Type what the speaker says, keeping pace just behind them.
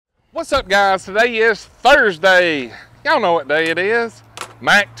What's up, guys? Today is Thursday. Y'all know what day it is.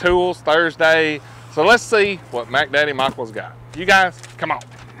 Mac Tools Thursday. So let's see what Mac Daddy Michael's got. You guys, come on.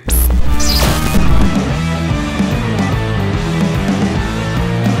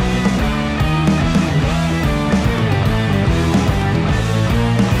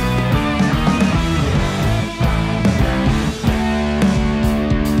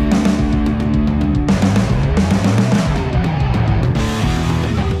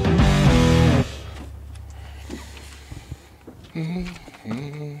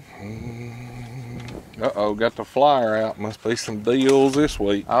 Uh-oh, got the flyer out. Must be some deals this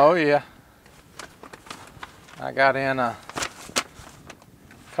week. Oh yeah. I got in a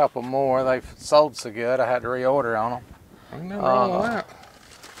couple more. They've sold so good I had to reorder on them. Ain't nothing wrong with that.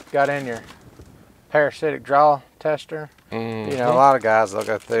 Got in your parasitic draw tester. You know, a lot of guys, they'll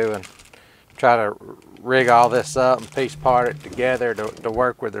go through and try to rig all this up and piece part it together to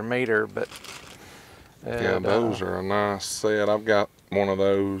work with their meter, but yeah, those are a nice set. I've got one of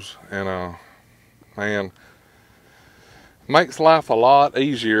those, and man, makes life a lot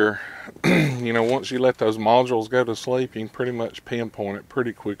easier. You know, once you let those modules go to sleep, you can pretty much pinpoint it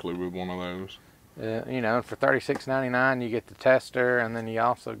pretty quickly with one of those. You know, and for $36.99 you get the tester, and then you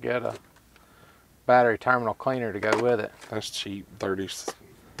also get a battery terminal cleaner to go with it. That's cheap,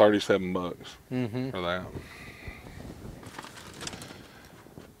 37 bucks for that.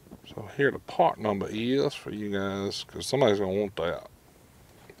 So here the part number is for you guys, because somebody's gonna want that.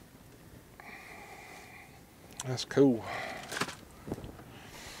 That's cool.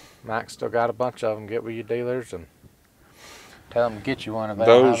 Max still got a bunch of them. Get with your dealers and tell them to get you one of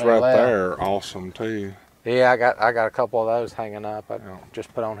those right there are awesome too. Yeah, I got a couple of those hanging up. I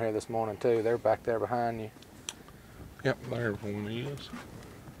just put on here this morning too. They're back there behind you. Yep, there one is.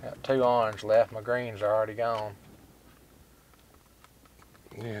 Got 2 orange left. My greens are already gone.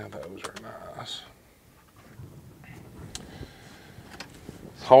 Yeah, those are nice.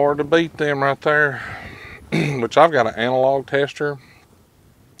 It's hard to beat them right there. Which I've got an analog tester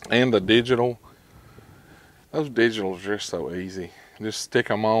and the digital. Those digitals are just so easy. Just stick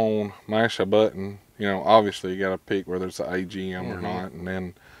them on, mash a button. You know, obviously you got to pick whether it's an AGM or not, and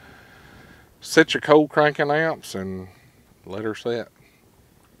then set your cold cranking amps and let her set.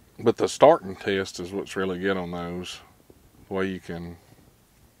 But the starting test is what's really good on those. The way you can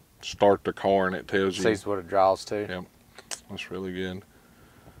start the car and it tells you. Sees what it draws to. Yep, that's really good.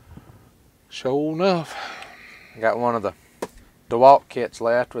 Sure enough. Got one of the Dewalt kits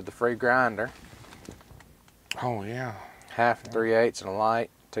left with the free grinder. Oh yeah. 1/2 and 3/8 and a light,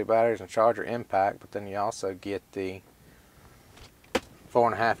 2 batteries and charger impact, but then you also get the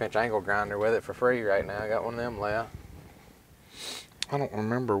 4.5 inch angle grinder with it for free right now. I got one of them left. I don't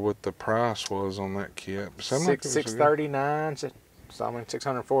remember what the price was on that kit. $639. So I mean,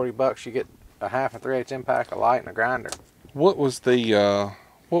 640 bucks. You get a 1/2 and 3/8 impact, a light, and a grinder. What was the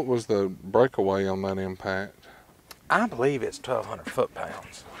breakaway on that impact? I believe it's 1,200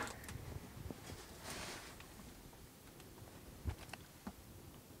 foot-pounds.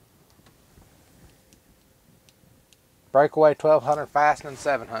 Breakaway 1,200, fastening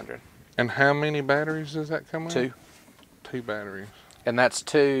 700. And how many batteries does that come with? 2. 2 batteries. And that's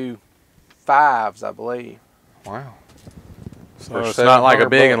 2 5s, I believe. Wow. So it's not like a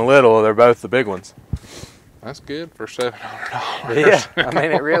big and a little, they're both the big ones. That's good for $700. Yeah, I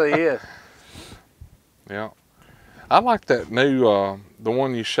mean, it really is. Yeah. I like that new, the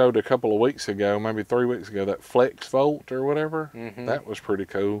one you showed a couple of weeks ago, maybe 3 weeks ago, that Flex Volt or whatever. That was pretty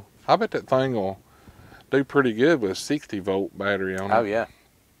cool. I bet that thing will do pretty good with a 60 volt battery on it. Oh, yeah.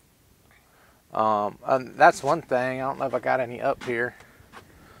 And that's one thing. I don't know if I got any up here.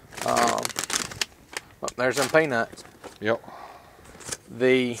 Oh, there's them peanuts. Yep.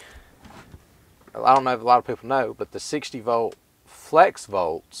 I don't know if a lot of people know, but the 60 volt flex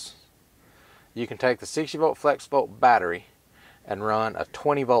volts, you can take the 60 volt flex volt battery and run a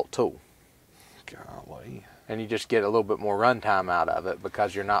 20 volt tool. Golly. And you just get a little bit more runtime out of it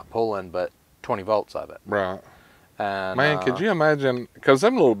because you're not pulling but 20 volts of it. Right. And, man, could you imagine, because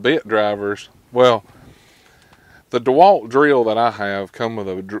them little bit drivers, well, the Dewalt drill that I have come with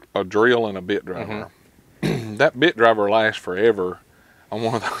a drill and a bit driver. That bit driver lasts forever on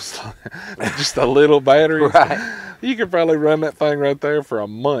one of those, just a little battery. Right. You could probably run that thing right there for a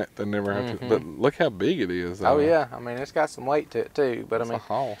month and never have to. But look how big it is. Though. Oh yeah, I mean it's got some weight to it too. But it's I mean, a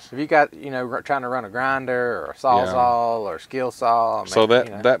house. if you got trying to run a grinder or a sawzall or a skill saw, I mean, so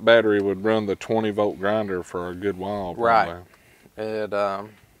that battery would run the 20 volt grinder for a good while. Probably. Right.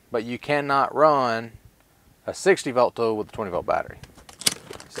 But you cannot run a 60 volt tool with a 20 volt battery.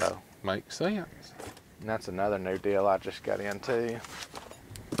 So makes sense. And that's another new deal I just got into.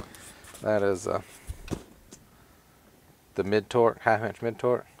 That is the mid-torque, half-inch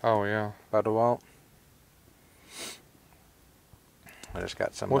mid-torque. Oh, yeah. By Dewalt. I just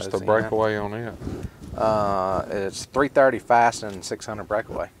got some. What's of the those breakaway on it? It's 330 fast and 600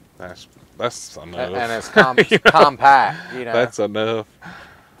 breakaway. That's enough. And it's compact, you know. That's enough.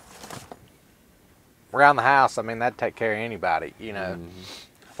 Around the house, I mean, that'd take care of anybody, you know.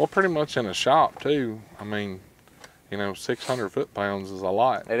 Well, pretty much in a shop, too. I mean, you know, 600 foot-pounds is a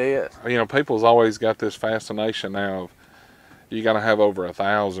lot. It is. You know, people's always got this fascination now of you got to have over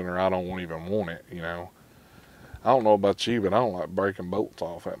 1,000 or I don't even want it, you know. I don't know about you, but I don't like breaking bolts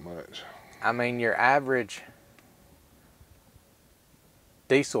off that much. I mean, your average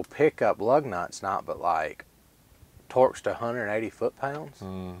diesel pickup lug nut's not but like torques to 180 foot-pounds.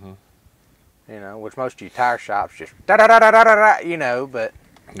 Mm-hmm. You know, which most of you tire shops just da-da-da-da-da-da, you know, but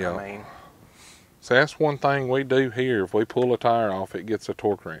Yeah. I mean. So that's one thing we do here. If we pull a tire off, it gets a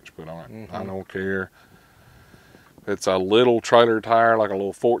torque wrench put on it. I don't care. It's a little trailer tire, like a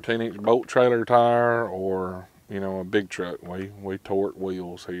little 14-inch bolt trailer tire, or, you know, a big truck. We torque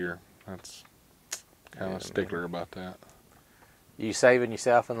wheels here. That's kind of stickler about that. You saving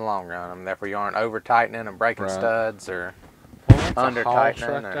yourself in the long run. I mean, therefore you aren't over tightening and breaking studs or under tightening.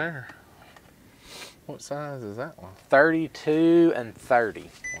 Right there. What size is that one? 32 and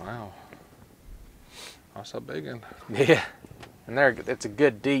 30. Wow. That's a big one. Yeah. And it's a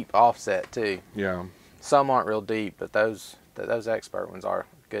good deep offset too. Yeah. Some aren't real deep, but those expert ones are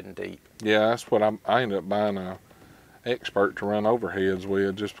good and deep. Yeah, that's what I ended up buying a expert to run overheads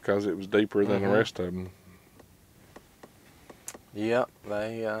with just because it was deeper than the rest of them. Yep,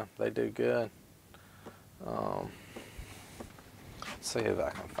 they do good. Let's see if I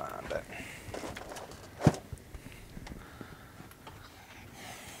can find it.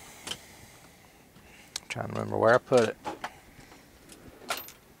 I'm trying to remember where I put it.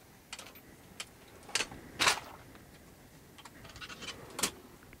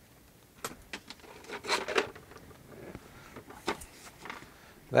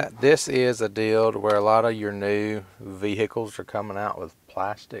 This is a deal to where a lot of your new vehicles are coming out with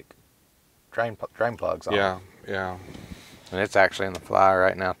plastic drain plugs on. Yeah, yeah. And it's actually in the flyer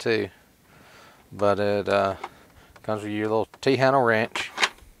right now too. But it comes with your little T-handle wrench,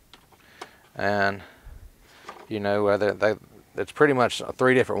 and you know whether it's pretty much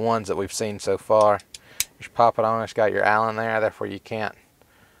 3 different ones that we've seen so far. You just pop it on. It's got your Allen there, therefore you can't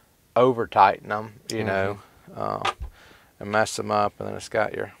over tighten them, you know, and mess them up. And then it's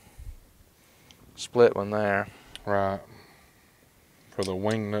got your split one there. Right. For the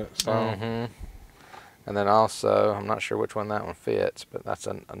wing nut style. And then also, I'm not sure which one that one fits, but that's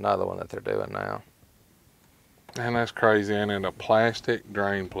another one that they're doing now. And that's crazy, ain't it? A plastic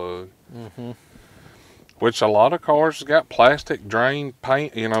drain plug. Which a lot of cars got plastic drain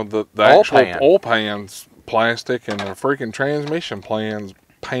paint, you know, the actual oil pans plastic and the freaking transmission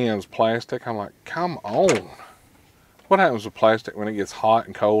pans plastic. I'm like, come on. What happens with plastic when it gets hot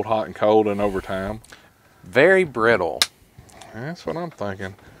and cold, and over time? Very brittle. That's what I'm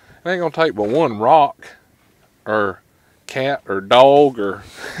thinking. It ain't gonna take but one rock or cat or dog or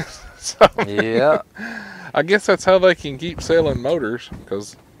something. Yeah. I guess that's how they can keep selling motors,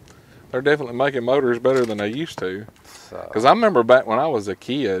 because they're definitely making motors better than they used to. Because I remember back when I was a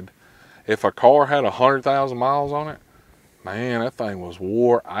kid, if a car had 100,000 miles on it, man, that thing was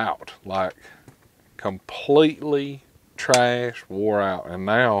wore out, like completely trash, wore out. And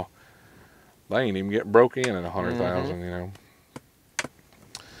now they ain't even getting broke in at 100,000, you know.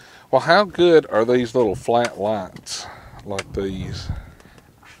 Well, how good are these little flat lights like these?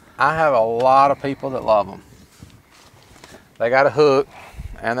 I have a lot of people that love them. They got a hook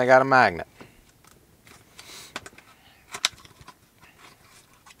and they got a magnet.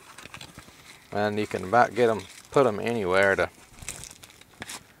 And you can about put them anywhere to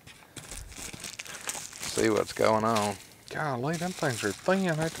see what's going on. Golly, them things are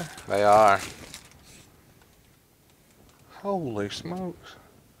thin, ain't they? They are. Holy smokes.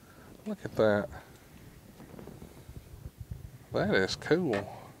 Look at that. That is cool.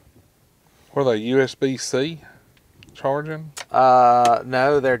 Were they USB-C charging?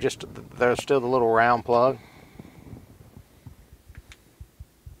 No, they're still the little round plug.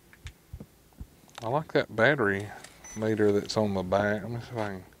 I like that battery meter that's on the back. Let me see if I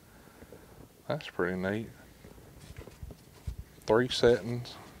can. That's pretty neat. 3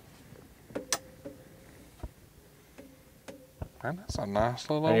 settings. And that's a nice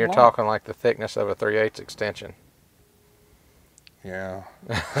little And you're light. talking like the thickness of a 3/8 extension. Yeah.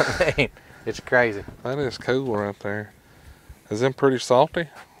 I mean, it's crazy. That is cool right there. Is them pretty salty?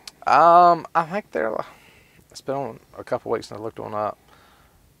 I think it's been on a couple weeks since I looked one up.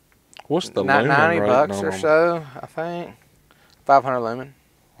 What's the lumen 90 rating bucks on or them? so, I think. 500 lumen.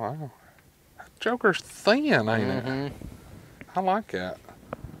 Wow. That Joker's thin, ain't it? I like that.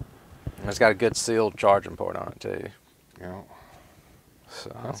 It's got a good sealed charging port on it too. Yeah.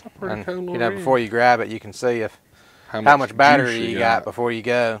 So That's a pretty cool little rig. before you grab it, you can see if how much battery juice you got before you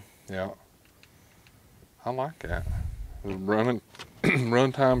go. Yeah. I like that. Is running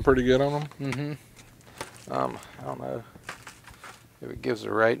run time pretty good on them? I don't know if it gives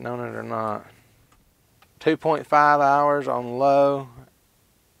a rating on it or not. 2.5 hours on low.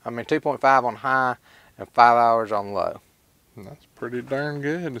 2.5 on high and 5 hours on low. That's pretty darn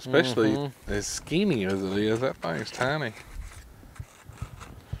good, especially as skinny as it is. That thing's tiny.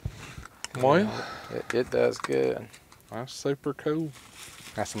 Well, it does good. That's super cool.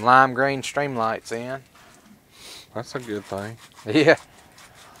 Got some lime green Streamlights in. That's a good thing. Yeah.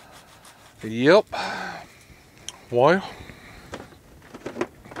 Yep. Well,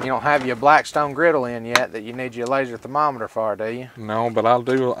 you don't have your Blackstone griddle in yet that you need your laser thermometer for, do you? no, but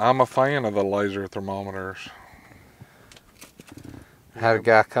I'm a fan of the laser thermometers. I had a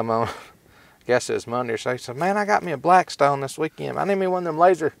guy come on, I guess it was Monday or so, he said, man, I got me a Blackstone this weekend. I need me one of them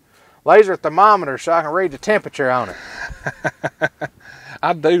laser thermometers so I can read the temperature on it.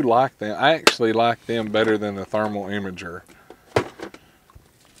 I do like them. I actually like them better than the thermal imager,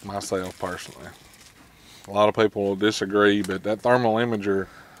 myself personally. A lot of people will disagree, but that thermal imager,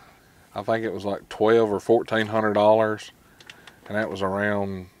 I think it was like $1,200 or $1,400, and that was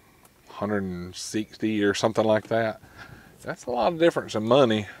around 160 or something like that. That's a lot of difference in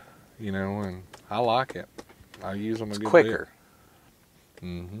money, you know, and I like it. I use them a good quicker.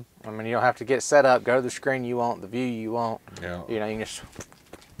 bit. I mean, you don't have to get set up, go to the screen you want, the view you want. Yeah. You know, you just...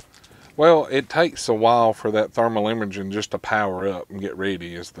 Well, it takes a while for that thermal imaging just to power up and get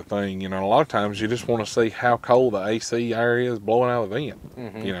ready is the thing. You know, a lot of times you just want to see how cold the AC air is blowing out of the vent,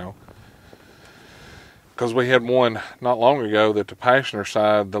 you know. Because we had one not long ago that the passenger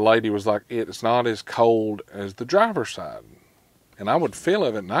side, the lady was like, it's not as cold as the driver's side. And I would feel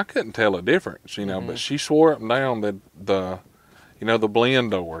of it, and I couldn't tell a difference, you know. But she swore up and down that the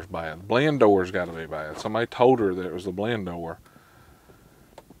blend door is bad. The blend door's got to be bad. Somebody told her that it was the blend door.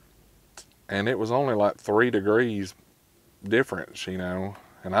 And it was only like 3 degrees difference, you know.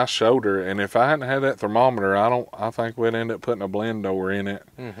 And I showed her, and if I hadn't had that thermometer, I think we'd end up putting a blend door in it.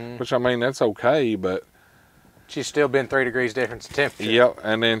 Which, I mean, that's okay, but... She's still been 3 degrees difference in temperature. Yep,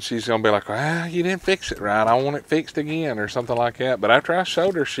 and then she's going to be like, you didn't fix it right. I want it fixed again, or something like that. But after I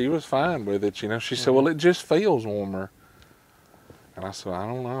showed her, she was fine with it, you know. She said, well, it just feels warmer. And I said, I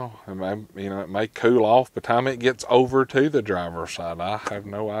don't know. It may cool off by the time it gets over to the driver's side. I have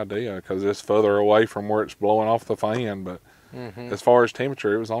no idea because it's further away from where it's blowing off the fan. But as far as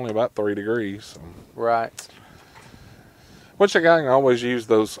temperature, it was only about 3 degrees. So. Right. Which I can always use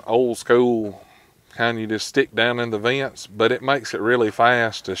those old school kind you just stick down in the vents, but it makes it really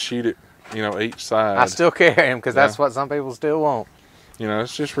fast to shoot it, you know, each side. I still carry them because that's what some people still want. You know,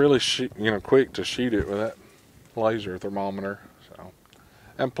 it's just really, quick to shoot it with that laser thermometer. So,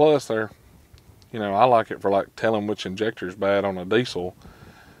 and plus they're, I like it for like telling which injector's bad on a diesel.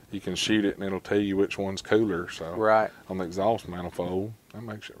 You can shoot it and it'll tell you which one's cooler. So right. On the exhaust manifold, that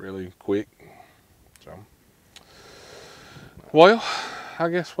makes it really quick. So, well, I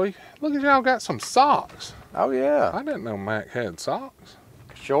guess look at y'all got some socks. Oh yeah. I didn't know Mac had socks.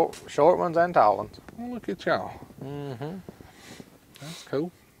 Short ones and tall ones. Well, look at y'all. That's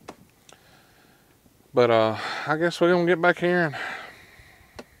cool. But I guess we're gonna get back here and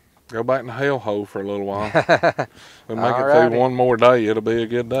go back in the hellhole for a little while. We'll make it through one more day. It'll be a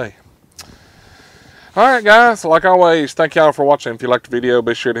good day. All right, guys. Like always, thank y'all for watching. If you liked the video,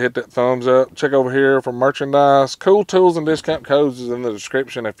 be sure to hit that thumbs up. Check over here for merchandise. Cool tools and discount codes is in the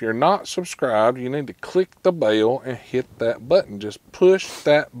description. If you're not subscribed, you need to click the bell and hit that button. Just push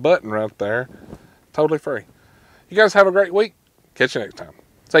that button right there. Totally free. You guys have a great week. Catch you next time.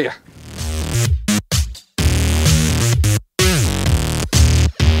 See ya.